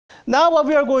Now what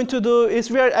we are going to do is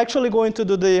we are actually going to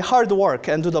do the hard work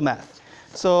and do the math.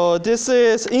 So this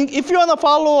is, if you want to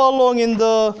follow along in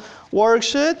the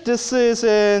worksheet, this is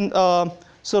in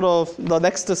sort of the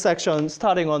next section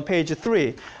starting on page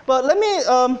 3. But let me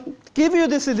give you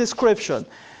this description.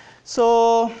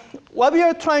 So what we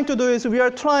are trying to do is we are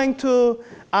trying to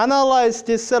analyze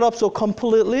this setup so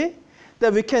completely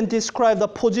that we can describe the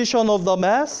position of the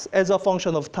mass as a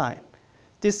function of time.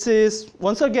 This is,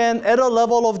 once again, at a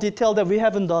level of detail that we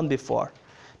haven't done before.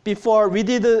 Before, we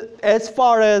did it as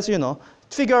far as,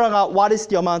 figuring out what is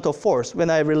the amount of force when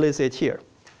I release it here.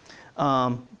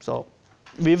 So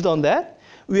we've done that.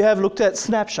 We have looked at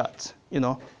snapshots.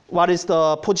 What is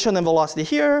the position and velocity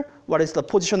here? What is the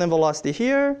position and velocity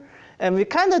here? And we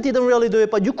kind of didn't really do it,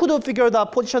 but you could have figured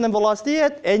out position and velocity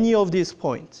at any of these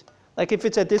points. Like if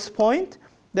it's at this point,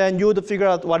 then you would figure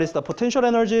out what is the potential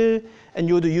energy, and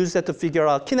you would use that to figure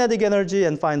out kinetic energy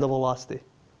and find the velocity.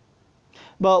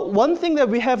 But one thing that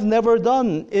we have never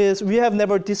done is we have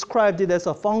never described it as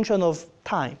a function of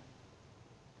time.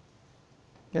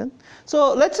 Yeah?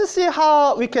 So let's just see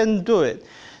how we can do it.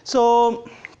 So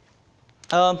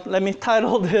let me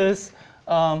title this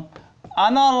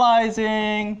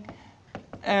Analyzing,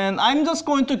 and I'm just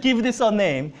going to give this a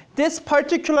name. This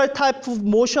particular type of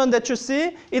motion that you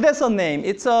see, it has a name.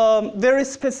 It's a very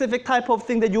specific type of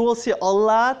thing that you will see a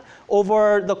lot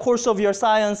over the course of your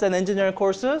science and engineering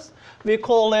courses. We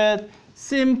call it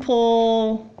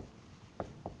simple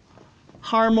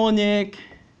harmonic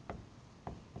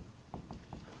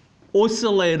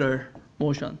oscillator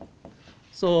motion.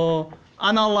 So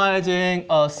analyzing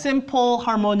a simple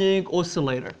harmonic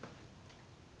oscillator.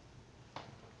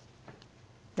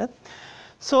 Yeah.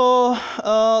 So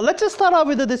let's just start out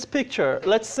with this picture.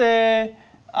 Let's say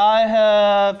I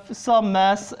have some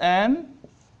mass m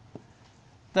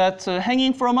that's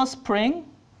hanging from a spring.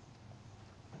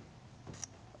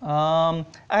 I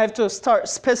have to start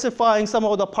specifying some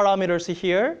of the parameters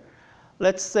here.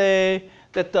 Let's say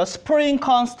that the spring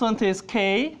constant is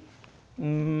k.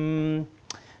 And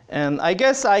I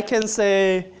guess I can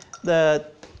say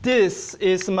that this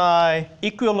is my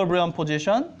equilibrium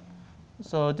position.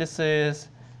 So this is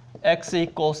x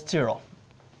equals 0.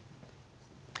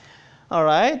 All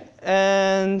right,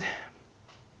 and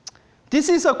this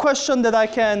is a question that I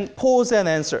can pose and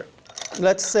answer.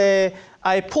 Let's say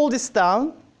I pull this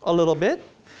down a little bit.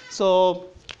 So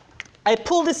I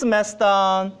pull this mass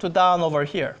down to down over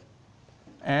here.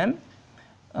 And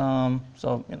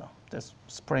so, this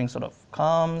spring sort of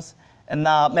comes. And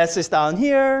now mass is down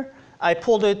here. I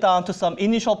pulled it down to some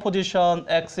initial position,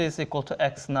 x is equal to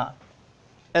x naught.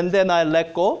 And then I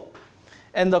let go.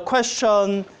 And the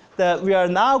question that we are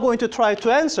now going to try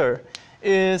to answer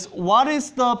is, what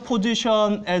is the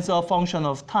position as a function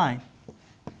of time?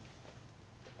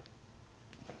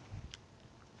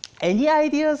 Any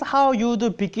ideas how you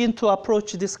would begin to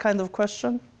approach this kind of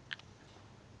question?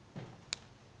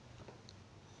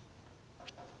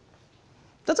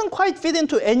 Doesn't quite fit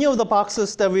into any of the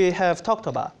boxes that we have talked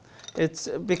about. It's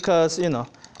because,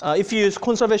 if you use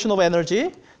conservation of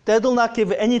energy, that will not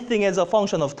give anything as a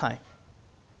function of time,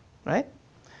 right?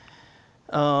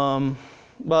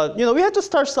 But we have to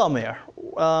start somewhere.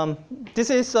 This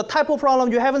is a type of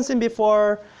problem you haven't seen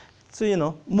before.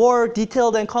 So more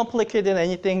detailed and complicated than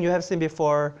anything you have seen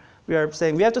before. We are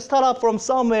saying we have to start out from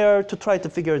somewhere to try to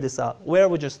figure this out. Where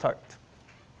would you start?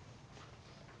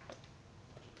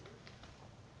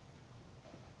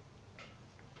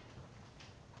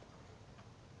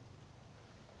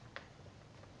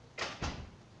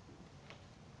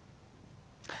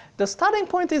 The starting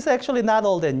point is actually not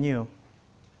all that new.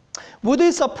 Would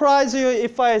it surprise you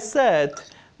if I said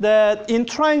that in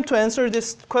trying to answer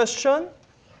this question,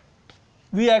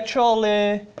 we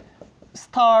actually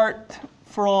start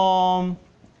from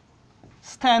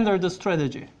standard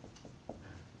strategy?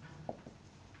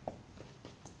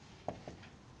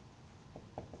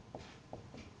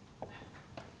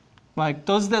 Like,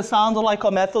 does that sound like a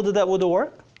method that would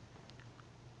work?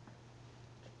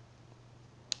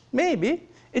 Maybe.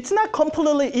 It's not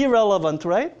completely irrelevant,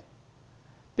 right?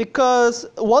 Because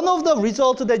one of the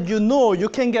results that you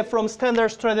can get from standard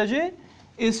strategy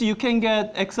is you can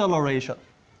get acceleration,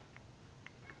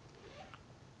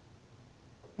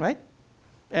 right?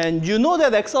 And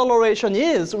that acceleration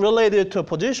is related to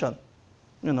position.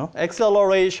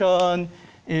 Acceleration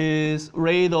is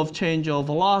rate of change of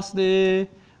velocity,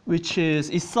 which is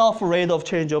itself rate of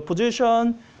change of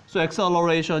position. So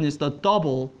acceleration is the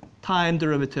double time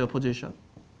derivative of position.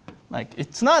 Like,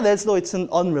 it's not as though it's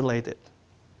unrelated.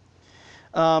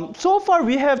 So far,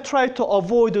 we have tried to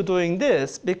avoid doing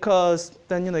this because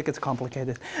then it gets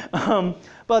complicated.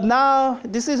 But now,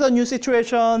 this is a new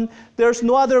situation. There's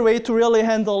no other way to really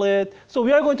handle it. So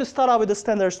we are going to start out with the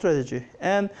standard strategy.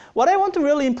 And what I want to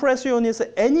really impress you on is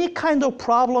any kind of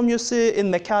problem you see in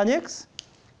mechanics,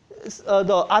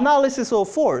 the analysis of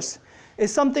force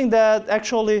is something that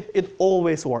actually it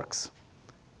always works.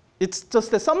 It's just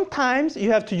that sometimes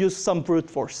you have to use some brute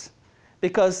force.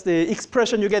 Because the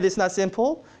expression you get is not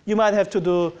simple, you might have to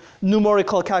do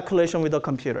numerical calculation with a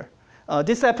computer.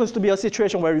 This happens to be a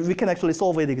situation where we can actually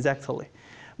solve it exactly.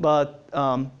 But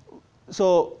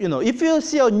so if you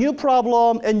see a new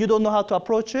problem and you don't know how to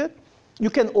approach it,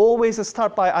 you can always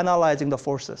start by analyzing the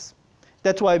forces.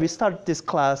 That's why we start this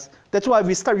class. That's why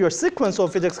we start your sequence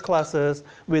of physics classes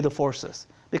with the forces,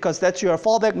 because that's your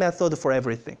fallback method for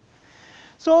everything.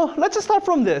 So let's just start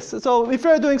from this. So if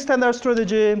you're doing standard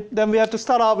strategy, then we have to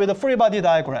start out with a free body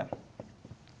diagram.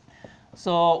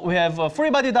 So we have a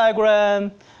free body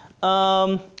diagram.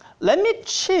 Let me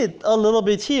cheat a little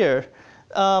bit here.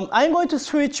 I'm going to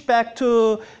switch back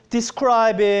to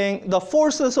describing the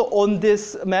forces on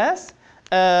this mass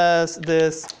as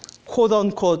this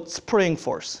quote-unquote spring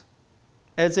force.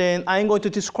 As in, I'm going to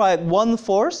describe one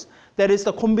force that is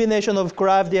the combination of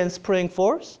gravity and spring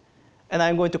force. And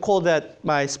I'm going to call that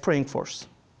my spring force.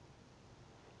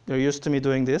 You're used to me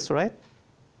doing this, right?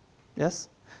 Yes?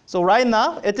 So right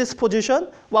now, at this position,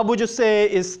 what would you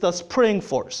say is the spring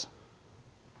force?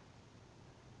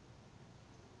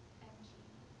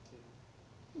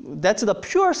 That's the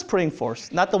pure spring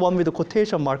force, not the one with the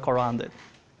quotation mark around it.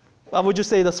 What would you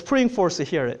say the spring force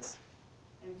here is?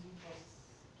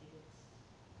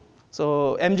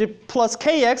 So mg plus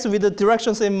kx with the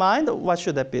directions in mind, what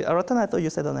should that be? Ratan, I thought you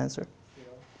said an answer.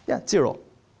 0. Yeah, 0.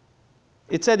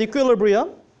 It's at equilibrium.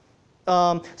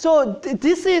 So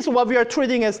this is what we are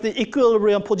treating as the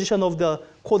equilibrium position of the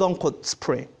quote-unquote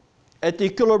spring. At the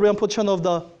equilibrium position of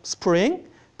the spring,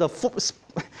 the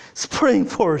spring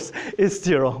force is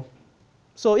 0.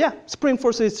 So yeah, spring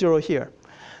force is 0 here.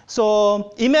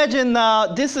 So imagine now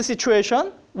this is a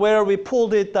situation where we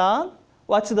pulled it down.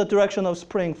 What's the direction of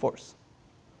spring force?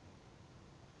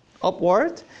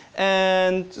 Upward.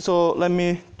 And so let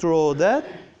me draw that.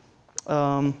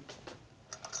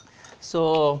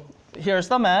 So here's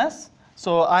the mass.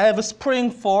 So I have a spring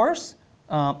force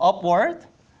upward.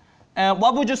 And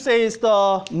what would you say is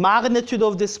the magnitude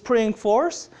of this spring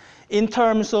force in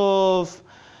terms of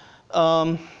all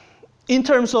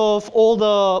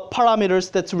the parameters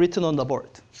that's written on the board?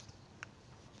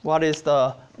 What is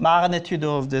the magnitude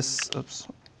of this? Oops.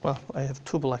 Well, I have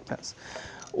 2 black pens.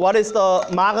 What is the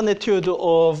magnitude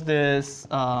of this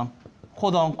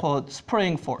quote-unquote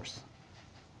spring force?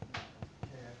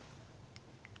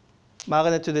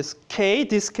 Magnitude is k,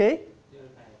 this k,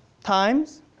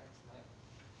 times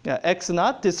x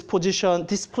naught, this position,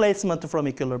 displacement from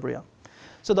equilibrium.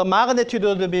 So the magnitude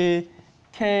would be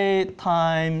k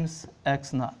times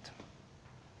x naught.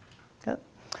 Okay.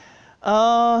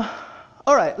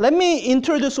 All right, let me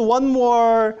introduce one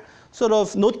more sort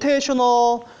of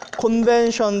notational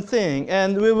convention thing,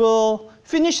 and we will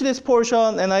finish this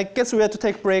portion, and I guess we have to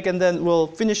take a break, and then we'll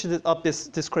finish up this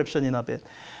description in a bit.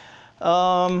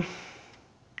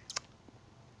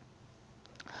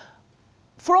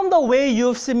 From the way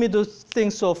you've seen me do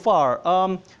things so far,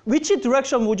 which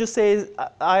direction would you say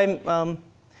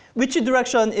which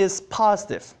direction is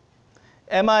positive?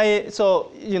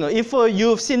 So, if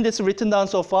you've seen this written down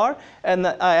so far, and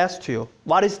I asked you,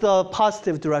 what is the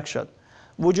positive direction?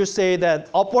 Would you say that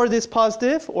upward is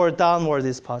positive or downward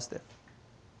is positive?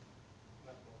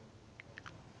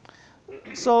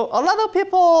 So a lot of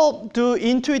people do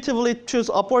intuitively choose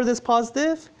upward is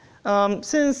positive.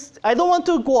 Since I don't want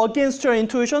to go against your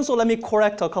intuition, so let me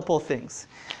correct a couple of things.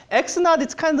 X naught,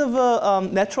 it's kind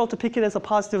of natural to pick it as a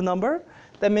positive number.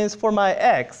 That means for my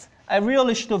x, I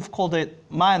really should have called it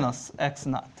minus x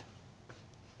naught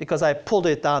because I pulled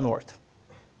it downward,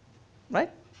 right?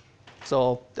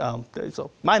 So there's a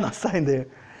minus sign there.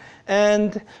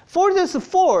 And for this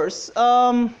force,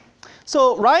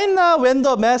 so right now when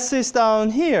the mass is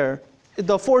down here,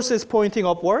 the force is pointing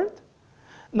upward.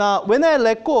 Now, when I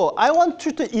let go, I want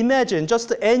you to imagine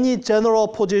just any general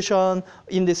position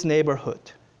in this neighborhood.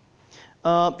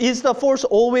 Is the force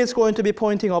always going to be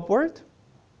pointing upward?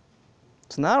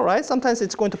 It's not, right? Sometimes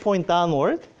it's going to point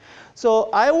downward. So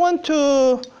I want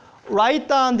to write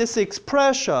down this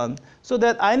expression so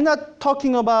that I'm not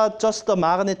talking about just the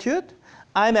magnitude.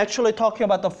 I'm actually talking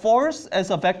about the force as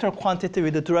a vector quantity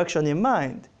with the direction in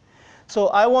mind. So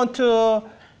I want to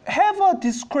have a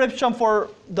description for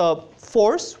the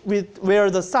force where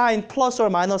the sign plus or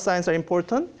minus signs are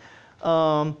important.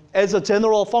 as a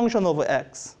general function of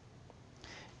x.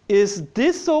 Is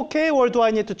this okay, or do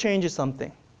I need to change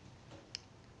something?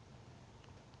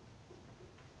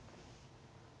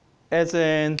 As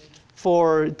in,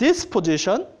 for this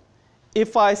position,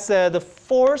 if I said the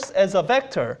force as a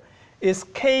vector is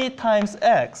k times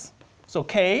x, so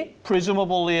k,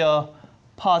 presumably a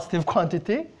positive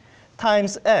quantity,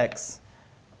 times x.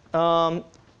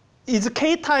 Is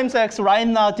k times x right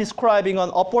now describing an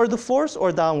upward force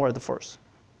or downward force?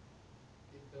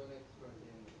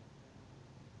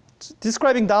 It's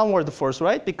describing downward force,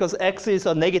 right? Because x is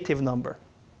a negative number.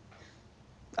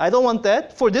 I don't want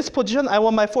that. For this position, I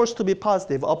want my force to be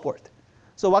positive, upward.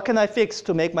 So what can I fix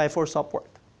to make my force upward?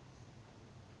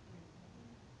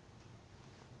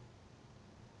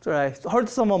 So I heard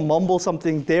someone mumble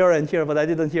something there and here, but I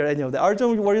didn't hear any of that.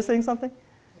 Arjun, were you saying something?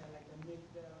 Yeah, like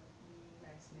make the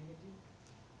x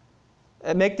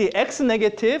negative. Make the x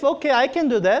negative. OK, I can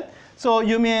do that. So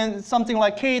you mean something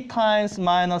like k times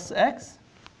minus x?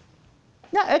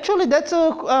 Yeah, actually,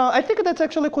 I think that's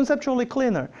actually conceptually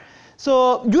cleaner.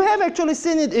 So you have actually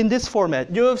seen it in this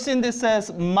format. You have seen this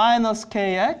as minus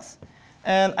kx.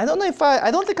 And I don't know if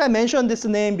I don't think I mentioned this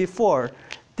name before.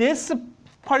 This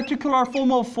particular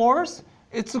form of force,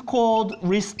 it's called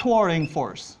restoring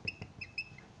force.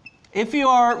 If you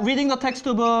are reading the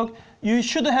textbook, you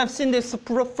should have seen this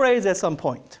phrase at some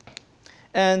point.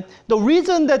 And the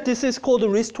reason that this is called a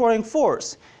restoring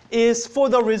force is for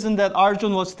the reason that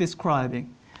Arjun was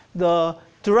describing. The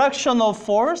direction of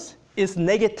force is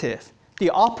negative, the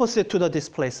opposite to the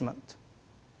displacement.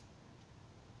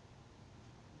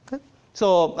 Okay?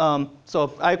 So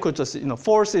I could just,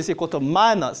 force is equal to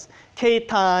minus k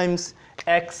times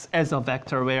x as a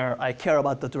vector where I care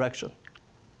about the direction.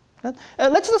 Okay?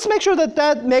 And let's just make sure that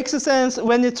that makes sense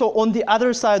when it's on the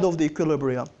other side of the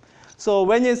equilibrium. So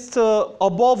when it's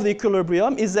above the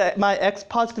equilibrium, is my x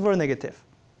positive or negative?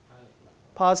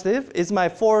 Positive. Is my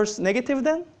force negative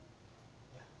then?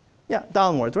 Yeah,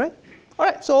 downward, right? All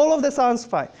right, so all of that sounds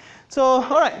fine. So,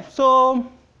 all right, so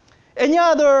any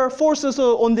other forces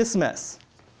on this mess?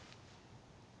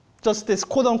 Just this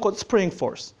quote-unquote spring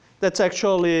force. That's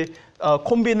actually a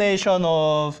combination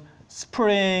of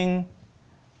spring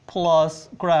plus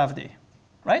gravity,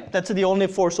 right? That's the only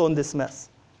force on this mess.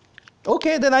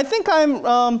 OK, then I think I'm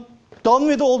done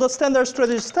with all the standard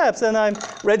strategy steps, and I'm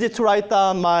ready to write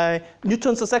down my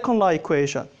Newton's second law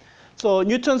equation. So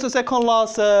Newton's second law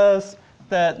says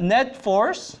that net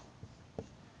force,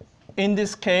 in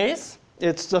this case,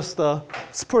 it's just the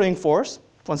spring force.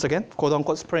 Once again,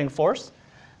 quote-unquote spring force.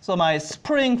 So my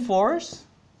spring force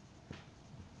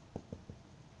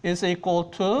is equal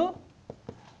to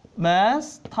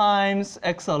mass times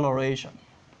acceleration.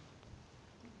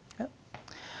 Okay.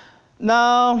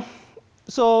 Now,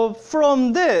 so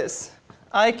from this,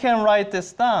 I can write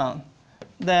this down,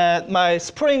 that my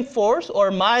spring force,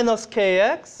 or minus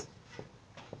kx,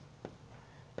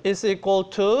 is equal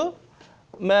to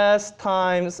mass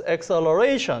times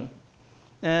acceleration.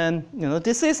 And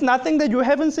this is nothing that you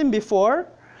haven't seen before.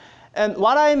 And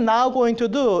what I'm now going to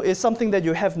do is something that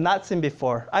you have not seen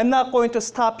before. I'm not going to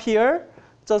stop here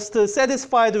just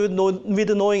satisfied with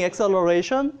knowing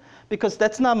acceleration, because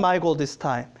that's not my goal this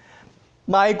time.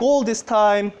 My goal this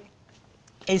time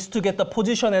is to get the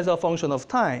position as a function of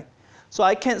time. So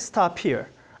I can't stop here.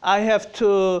 I have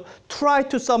to try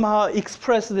to somehow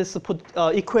express this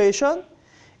equation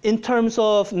in terms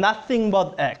of nothing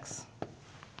but x.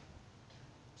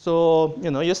 So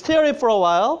you stare at it for a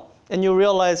while, and you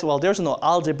realize, well, there's no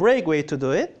algebraic way to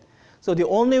do it. So the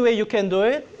only way you can do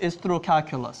it is through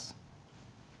calculus.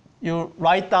 You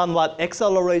write down what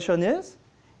acceleration is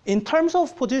in terms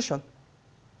of position.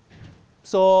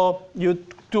 So you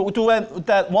do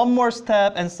that one more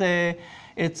step and say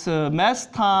it's mass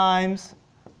times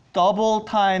double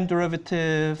time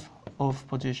derivative of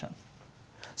position.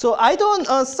 So I don't,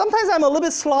 sometimes I'm a little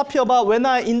bit sloppy about when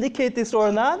I indicate this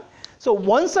or not. So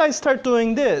once I start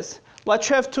doing this, what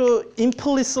you have to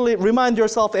implicitly remind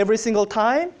yourself every single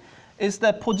time is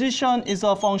that position is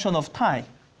a function of time.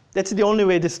 That's the only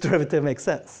way this derivative makes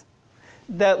sense.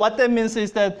 What that means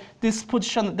is that this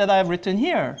position that I've written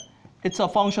here, it's a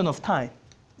function of time.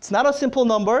 It's not a simple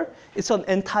number. It's an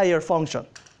entire function.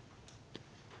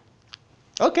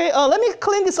 OK, let me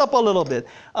clean this up a little bit.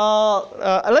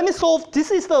 Let me solve.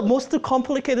 This is the most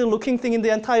complicated looking thing in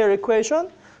the entire equation.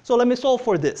 So let me solve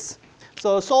for this.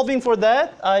 So solving for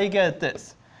that, I get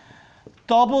this.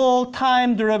 Double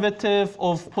time derivative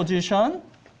of position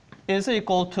is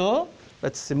equal to,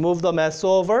 let's see, move the mass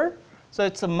over. So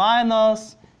it's a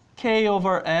minus k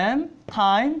over m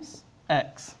times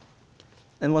x.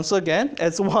 And once again,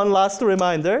 as one last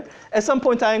reminder, at some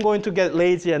point I'm going to get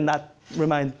lazy and not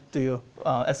remind to you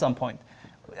at some point.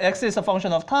 X is a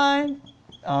function of time,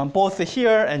 both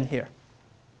here and here.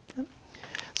 Okay.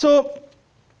 So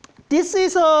this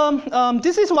is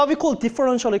what we call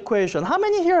differential equation. How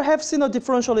many here have seen a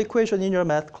differential equation in your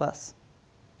math class?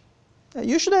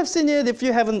 You should have seen it if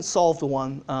you haven't solved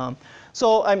one.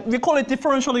 We call it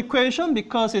differential equation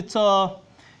because it's an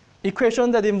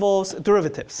equation that involves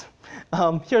derivatives.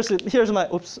 Here's my,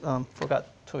 oops, forgot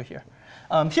to here.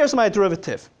 Here's my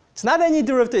derivative. It's not any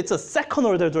derivative, it's a second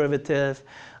order derivative.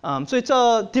 So it's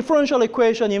a differential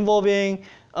equation involving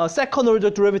a second order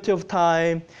derivative of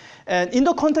time. And in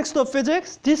the context of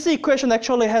physics, this equation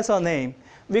actually has a name.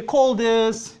 We call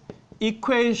this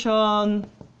equation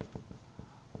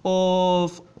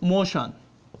of motion.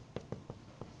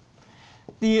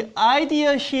 The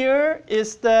idea here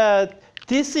is that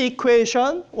this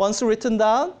equation, once written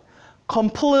down,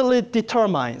 completely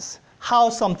determines how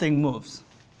something moves.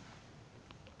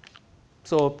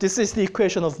 So this is the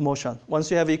equation of motion.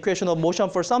 Once you have the equation of motion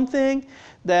for something,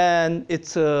 then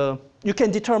it's you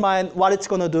can determine what it's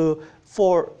going to do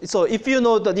for. So if you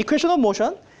know the equation of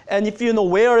motion, and if you know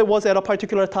where it was at a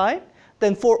particular time,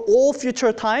 then for all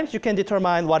future times, you can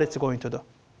determine what it's going to do.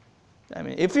 I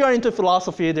mean, if you are into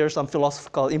philosophy, there's some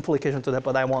philosophical implication to that,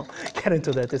 but I won't get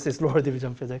into that. This is lower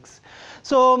division physics.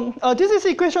 So this is the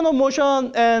equation of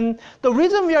motion, and the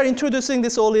reason we are introducing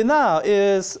this only now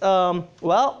is,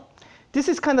 well, this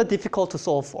is kind of difficult to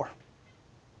solve for.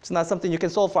 It's not something you can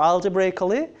solve for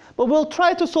algebraically, but we'll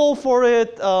try to solve for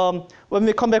it when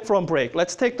we come back from break.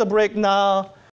 Let's take the break now.